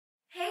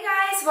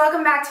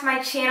welcome back to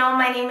my channel.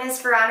 My name is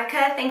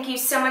Veronica. Thank you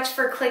so much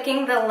for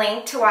clicking the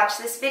link to watch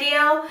this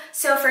video.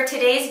 So for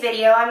today's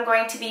video, I'm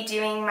going to be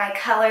doing my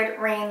colored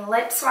Raine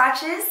lip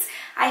swatches.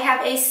 I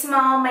have a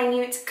small,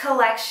 minute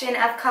collection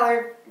of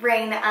colored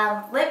Raine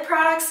lip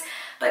products,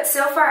 but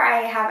so far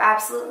I have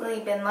absolutely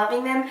been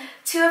loving them.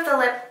 Two of the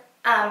lip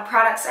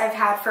products I've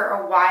had for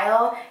a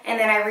while, and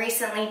then I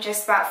recently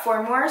just bought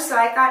 4 more, so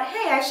I thought,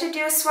 hey, I should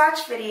do a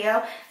swatch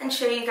video and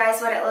show you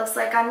guys what it looks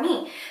like on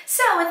me.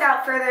 So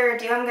without further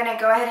ado, I'm going to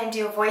go ahead and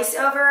do a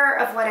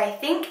voiceover of what I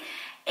think,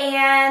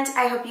 and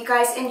I hope you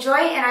guys enjoy,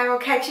 and I will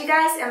catch you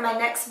guys in my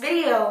next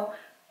video.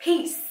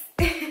 Peace!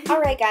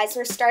 Alright guys,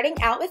 we're starting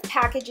out with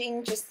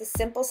packaging, just the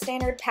simple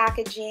standard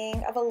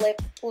packaging of a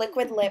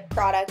liquid lip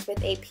product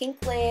with a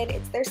pink lid.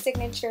 It's their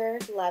signature,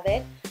 love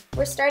it.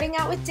 We're starting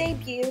out with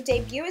Debut.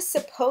 Debut is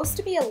supposed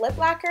to be a lip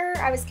lacquer.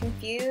 I was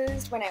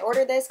confused when I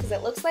ordered this because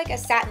it looks like a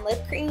satin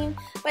lip cream,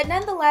 but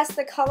nonetheless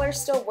the color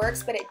still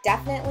works, but it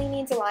definitely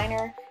needs a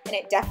liner and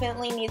it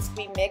definitely needs to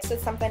be mixed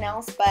with something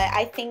else, but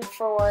I think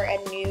for a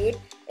nude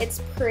it's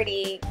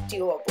pretty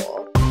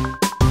doable.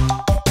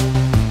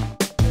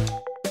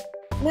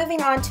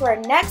 Moving on to our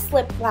next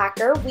lip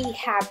lacquer, we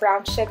have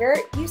Brown Sugar.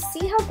 You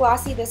see how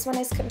glossy this one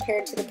is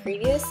compared to the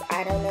previous?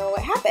 I don't know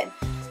what happened.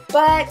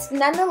 But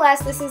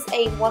nonetheless, this is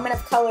a woman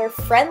of color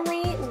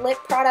friendly lip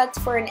product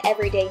for an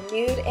everyday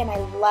nude, and I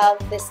love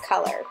this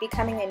color,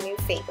 becoming a new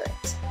favorite.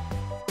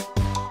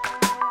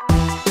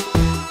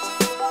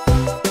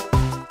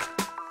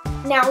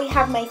 Now we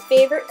have my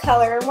favorite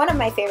color, one of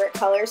my favorite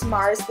colors,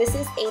 Mars. This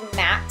is a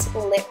matte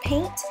lip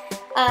paint.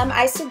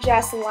 I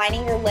suggest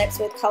lining your lips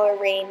with Color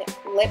Raine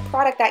lip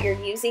product that you're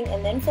using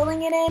and then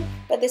filling it in,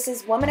 but this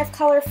is woman of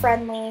color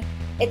friendly.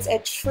 It's a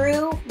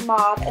true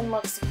mauve and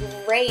looks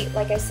great,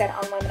 like I said,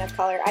 on women of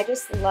color. I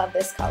just love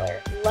this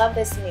color. Love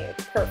this nude.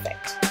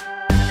 Perfect.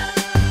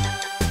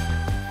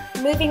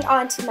 Moving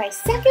on to my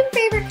second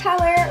favorite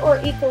color, or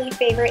equally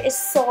favorite, is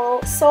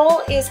Soul.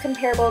 Soul is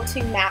comparable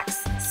to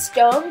MAC's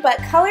Stone, but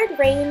Colored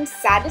Raine,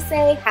 sad to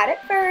say, had it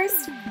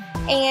first.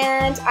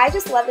 And I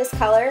just love this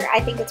color. I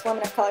think it's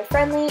woman of color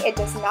friendly. It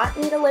does not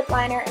need a lip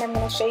liner, and I'm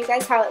going to show you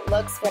guys how it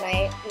looks when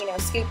I,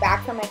 scoot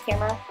back from my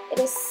camera. It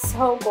is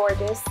so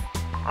gorgeous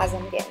as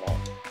I'm getting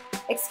it.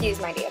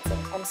 Excuse my dancing.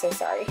 I'm so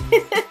sorry.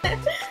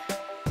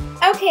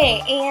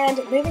 Okay, and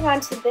moving on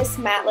to this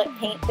matte lip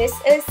paint. This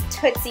is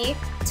Tootsie.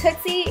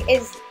 Tootsie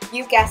is,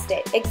 you guessed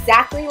it,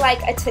 exactly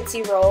like a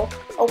Tootsie Roll,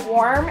 a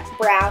warm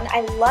brown.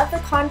 I love the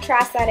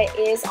contrast that it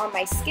is on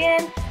my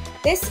skin.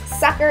 This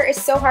sucker is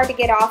so hard to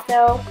get off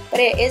though, but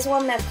it is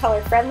one that's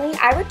color friendly.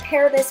 I would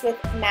pair this with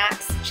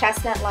MAC's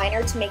Chestnut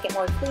Liner to make it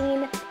more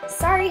clean.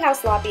 Sorry how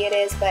sloppy it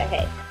is, but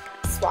hey,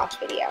 swatch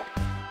video.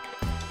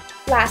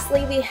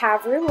 Lastly, we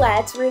have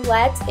Roulette.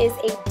 Roulette is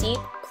a deep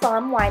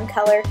plum wine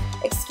color.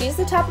 Excuse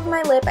the top of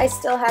my lip, I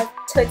still have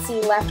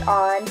Tootsie left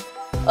on.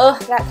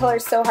 Ugh, that color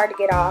is so hard to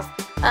get off.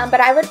 But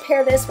I would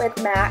pair this with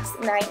MAC's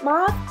Night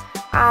Moth.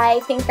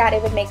 I think that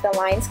it would make the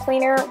lines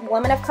cleaner.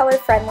 Woman of color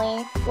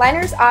friendly.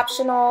 Liner's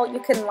optional. You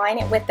can line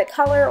it with the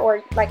color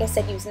or, like I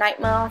said, use Night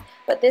Moth.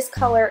 But this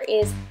color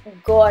is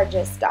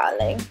gorgeous,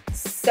 darling.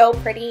 So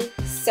pretty,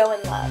 so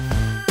in love.